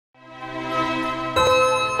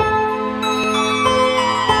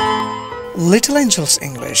Little Angels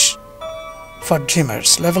English for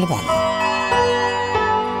Dreamers Level 1.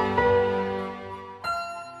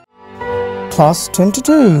 Class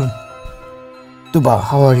 22. Tuba,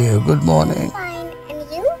 how are you? Good morning. Fine,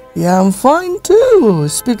 and you? Yeah, I'm fine too.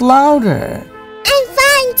 Speak louder. I'm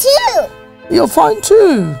fine too. You're fine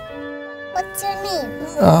too. What's your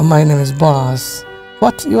name? My name is Boss.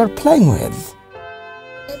 What you are playing with?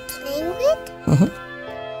 I'm playing with?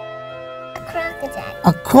 A crocodile.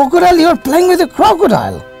 A crocodile? You're playing with a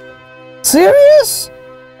crocodile? Serious?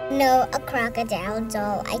 No, a crocodile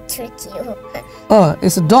doll. I trick you. Oh,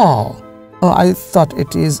 it's a doll. Oh, I thought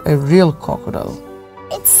it is a real crocodile.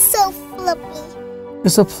 It's so fluffy.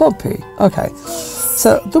 It's a floppy. Okay.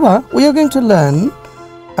 So, Tuba, we are going to learn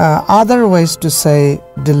other ways to say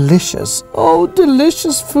delicious. Oh,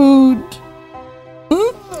 delicious food.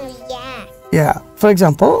 Yeah. Yeah. For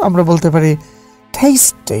example, আমরা বলতে পারি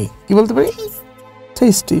tasty. কি বলতে পারি?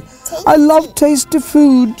 Tasty. I love tasty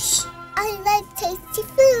foods. I like tasty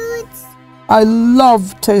foods. I love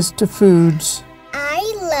tasty foods. I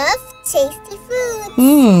love tasty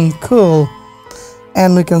foods. Cool. And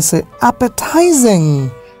we can say appetizing.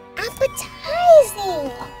 Appetizing.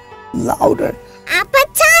 Louder.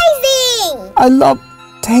 Appetizing. I love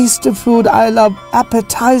tasty food. I love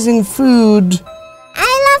appetizing food.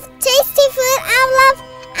 I love tasty food. I love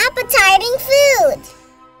appetizing food.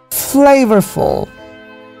 Flavorful.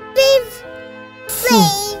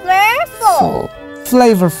 Flavorful.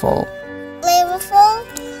 Flavorful. Flavorful.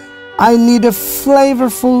 I need a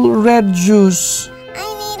flavorful red juice. I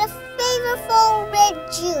need a flavorful red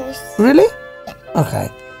juice. Really? Okay.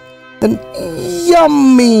 Then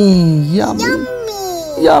yummy. Yummy.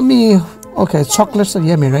 Yummy. Yummy. Okay, chocolates are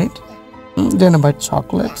yummy, right? Then about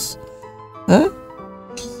chocolates. Huh?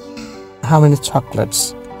 How many chocolates?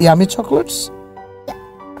 Yummy chocolates?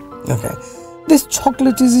 Yeah. Okay. This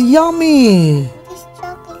chocolate is yummy. This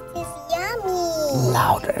chocolate is yummy.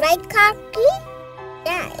 Louder. Right, Crocky?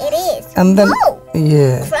 Yeah, it is. And then, Whoa!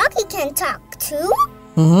 yeah. Crocky can talk too?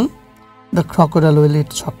 The crocodile will eat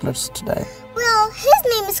chocolates today. Well, his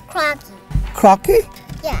name is Crocky. Crocky?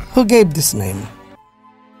 Yeah. Who gave this name?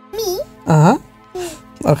 Me?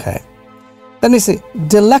 Okay. Then you see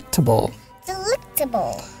delectable.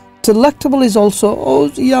 Delectable. Delectable is also, oh,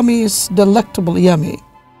 yummy is delectable, yummy.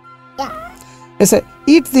 Yeah. They say,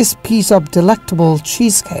 eat this piece of delectable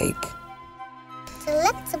cheesecake.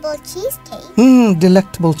 Delectable cheesecake.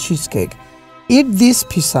 Delectable cheesecake. Eat this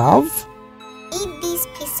piece of Eat this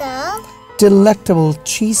piece of delectable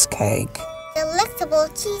cheesecake. delectable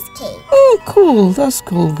cheesecake. Oh, cool. That's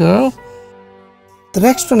cool, girl. The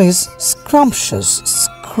next one is scrumptious.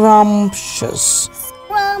 Scrumptious.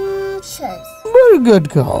 Scrumptious. Very good,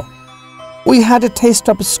 girl. We had a taste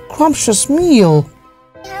of a scrumptious meal.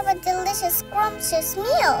 We have a delicious scrumptious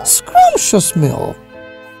meal. Scrumptious meal.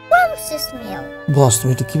 Scrumptious meal. Boss,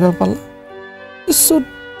 তুমি এটা কিভাবে পারলে? It's so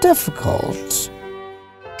difficult.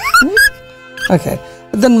 Okay.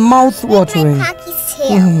 Then mouth watering. My Crocky's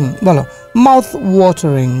tail. বলো mouth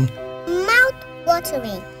watering. Mouth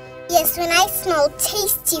watering. Yes, when I smell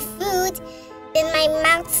tasty food, then my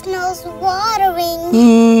mouth smells watering.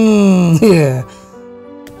 Yeah.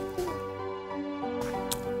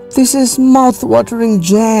 This is mouth-watering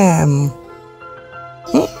jam.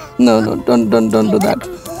 No, don't do that.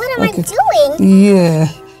 What am I doing? Yeah.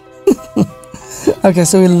 Okay,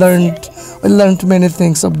 so we learned many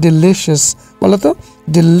things of delicious. বলো তো?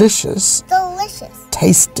 Delicious. Delicious.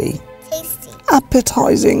 Tasty. Tasty.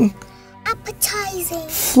 Appetizing. Appetizing.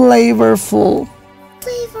 Flavorful.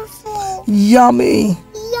 Flavorful. Yummy.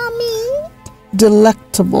 Yummy.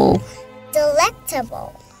 Delectable. Delectable.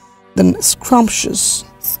 Then scrumptious.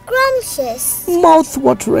 Scrumptious.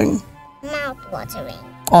 Mouth-watering. Mouth watering.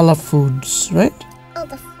 All are foods, right? All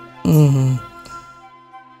the food.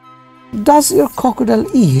 Does your crocodile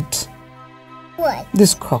eat What?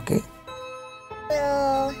 this crocky?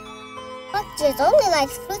 Well, Crocky just only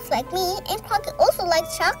likes fruits like me, and Crocky also likes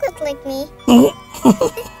chocolate like me.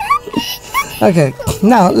 Okay,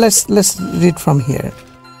 now let's read from here.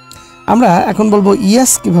 আমরা এখন বলবো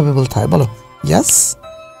yes কিভাবে বলতে হয় বলো. Yes?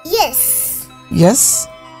 Yes. Yes?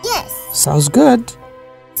 Yes. Sounds good.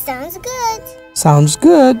 Sounds good. Sounds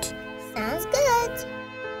good. Sounds good.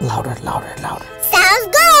 Louder, louder, louder. Sounds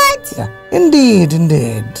good. Yeah. Indeed,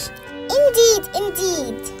 indeed. Indeed,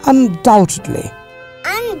 indeed. Undoubtedly.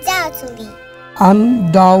 Undoubtedly.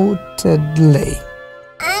 Undoubtedly.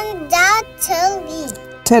 Undoubtedly.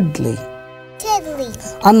 Tedly. Tedly.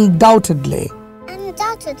 Undoubtedly.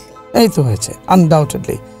 Undoubtedly. এই তো হয়েছে.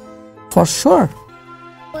 Undoubtedly. For sure.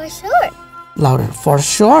 For sure. Louder. For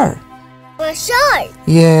sure. For sure.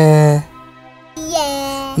 Yeah.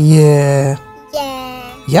 Yeah. Yeah.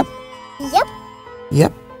 Yeah. Yep. Yep.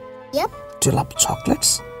 Yep. Yep. Do you love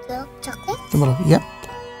chocolates? Chocolate. তুমি বলো yep.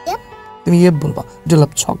 Yep. তুমি yep বলবা. Do you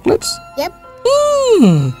love chocolates? Yep.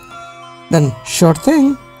 Then sure thing.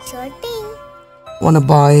 Sure thing. Wanna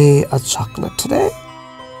buy a chocolate today?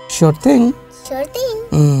 Sure thing. Sure thing.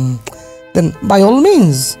 Then by all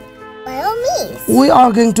means, By all means. we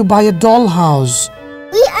are going to buy a dollhouse.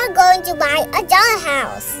 We are going to buy a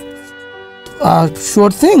dollhouse.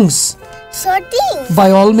 Sure things. Sure thing. By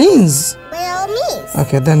all means. By all means.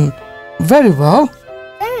 Okay, then very well.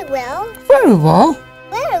 Very well. Very well.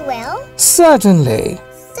 Very well. Certainly.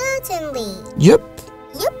 Certainly. Yep.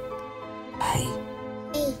 Yep. Hey,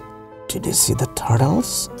 Hey, did you see the turtles?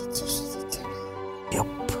 did you see the turtle? Yup.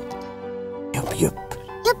 Yup, yup.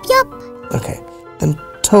 Yup, yup. Okay, then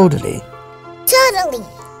totally, Totally.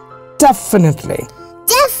 definitely,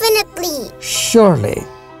 Definitely. surely,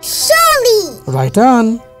 Surely. right on,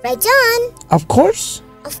 Right on. of course,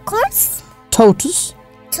 Of course. totus,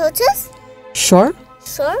 Totus. sure,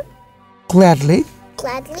 Sure. gladly,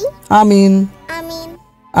 Gladly. I mean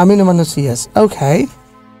I mean, yes. Okay.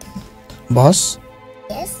 Boss,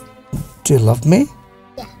 yes. do you love me?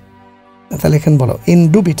 Yeah. তাহলে এখানে বলো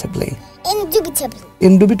indubitably. Indubitably.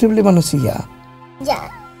 Indubitably মানে হচ্ছে yeah. Yeah.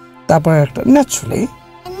 তারপর একটা naturally.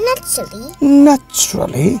 And naturally.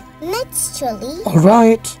 Naturally. Naturally. All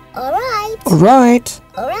right. All right. All right.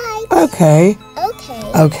 All right. Okay. Okay.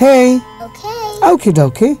 Okay. Okay. Okie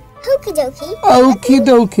dokie. Okie dokie. Okie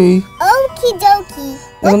dokie. Okie dokie.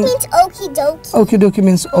 What means okie dokie? Okie dokie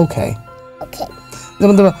means okay. Okay.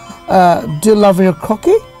 যেমন ধরো do you love your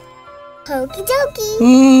crocky? Okie dokie.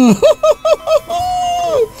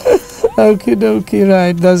 Okie dokie,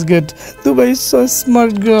 right, that's good. Dubai is so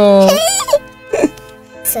smart girl.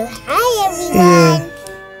 So hi everyone.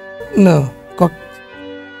 No,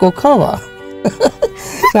 কোকাওয়া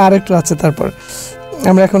আরেকটু আছে তারপর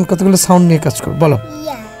আমরা এখন কতগুলো sound নিয়ে কাজ করব বলো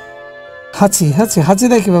Yeah. হাঁচি হাঁচি হাঁচি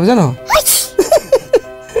দেয় কিভাবে জানো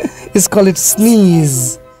It's called it sneeze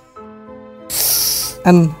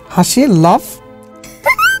and হাসি laugh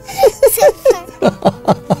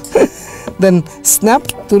then snap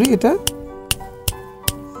তুরি এটা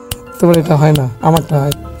তোমার এটা হয় না আমারটা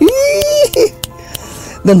হয়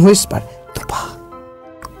then whisper তুপা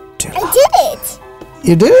I did it.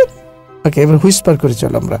 You did it? Okay, এবার whisper করে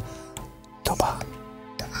চলো আমরা তুপা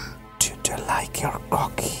do you like your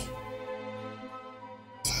crocky?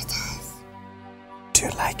 Do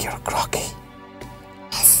you like your crocky?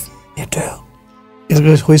 Yes. You do. It's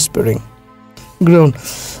just whispering. Groan.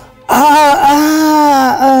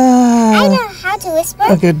 I know how to whisper.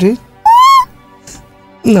 Okay, do you?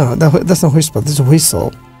 No, that's not whisper. That's a whistle.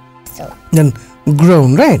 So. Then groan,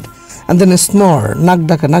 right? And then a snore. Nak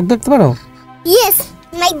daka. Nak dak tomorrow. Yes,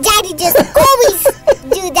 my daddy just always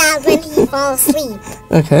do that when he falls asleep.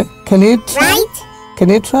 Okay. Can you try? Right? Can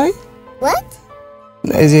you try? What?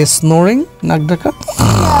 Is it snoring? Nak daka?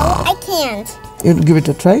 No, I can't. You give it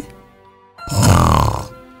a try.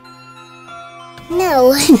 No.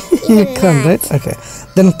 You can't, right? Okay.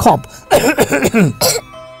 Then cough.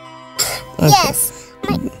 Yes.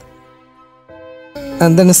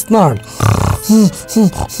 And then snarl.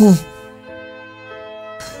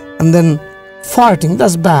 And then farting.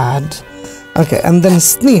 That's bad. Okay. And then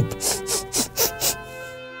sneep.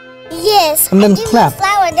 Yes. And then I give clap. the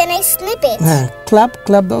flower, then I slip it. Clap.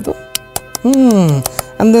 Clap.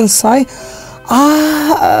 And then sigh.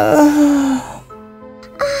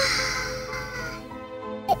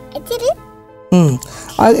 I did it.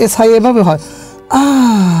 It's high above.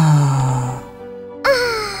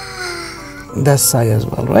 That's sigh as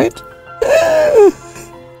well, right?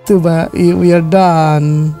 Tuba, we are done.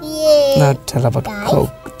 Yay. Now tell about Guys,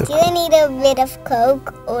 Coke. Do you need a bit of Coke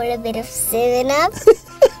or a bit of 7-Up?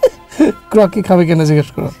 Crocky খাবে কেন জিজ্ঞেস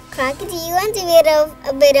করো Crocky, do you want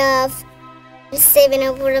a bit of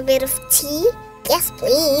 7-Up or a bit of tea? Yes,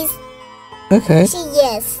 please. Okay.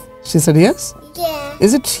 Yes. She said yes? Yeah.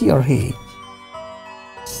 Is it she or he?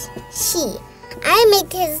 She. I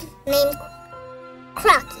make his name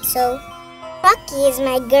Crocky, so Crocky is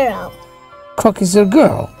my girl. Crocky's your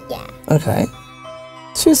girl? Yeah. Okay.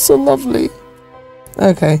 She's so lovely.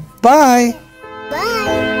 Okay. Bye.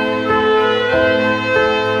 Bye.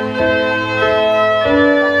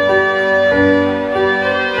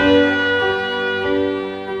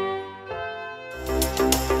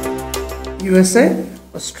 USA,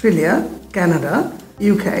 Australia, Canada,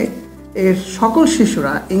 UK এর সকল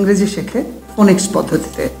শিশুরা ইংরেজি শেখে Phoenix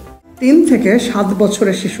পদ্ধতিতে। 3 থেকে 7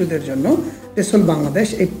 বছরের শিশুদের জন্য টেসল বাংলাদেশ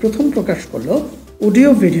এই প্রথম প্রকাশ করলো অডিও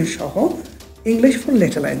ভিডিও সহ ইংলিশ ফর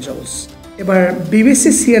লিটল অ্যাঞ্জেলস। এবার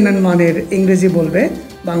বিবিসি সিএনএন মানের ইংরেজি বলবে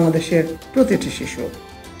বাংলাদেশের প্রতিটি শিশু।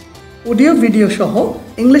 অডিও ভিডিও সহ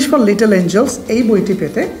ইংলিশ ফর লিটল এঞ্জেলস এই বইটি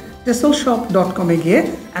পেতে tesolshop.com গিয়ে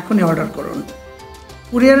এখনই অর্ডার করুন।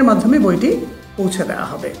 কুরিয়ারের মাধ্যমে বইটি পৌঁছে দেওয়া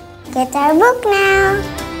হবে। Get our book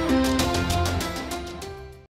now!